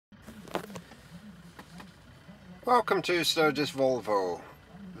Welcome to Sturgess Volvo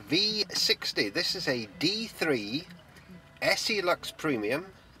V60. This is a D3 SE Lux Premium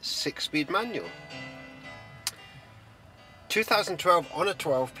 6-speed manual. 2012 on a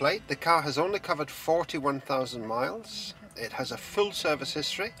 12 plate. The car has only covered 41,000 miles. It has a full service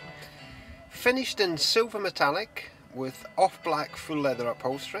history. Finished in silver metallic with off-black full leather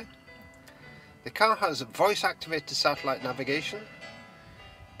upholstery. The car has voice activated satellite navigation,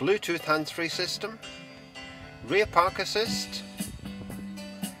 Bluetooth hands-free system, rear park assist,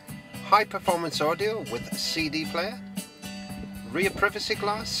 high performance audio with CD player, rear privacy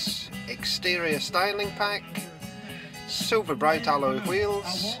glass, exterior styling pack, silver bright alloy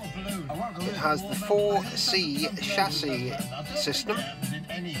wheels. It has the 4C chassis system,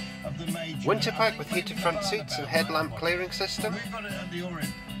 winter pack with heated front seats and headlamp clearing system.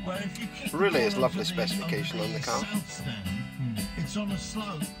 Really is lovely specification on the car.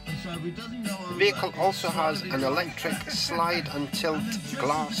 The vehicle also has an electric slide and tilt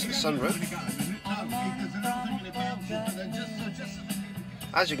glass sunroof.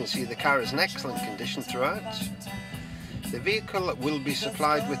 As you can see, the car is in excellent condition throughout. The vehicle will be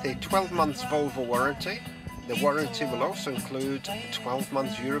supplied with a 12 months Volvo warranty. The warranty will also include 12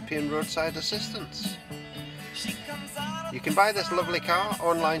 months European roadside assistance. You can buy this lovely car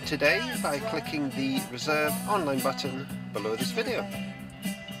online today by clicking the reserve online button below this video.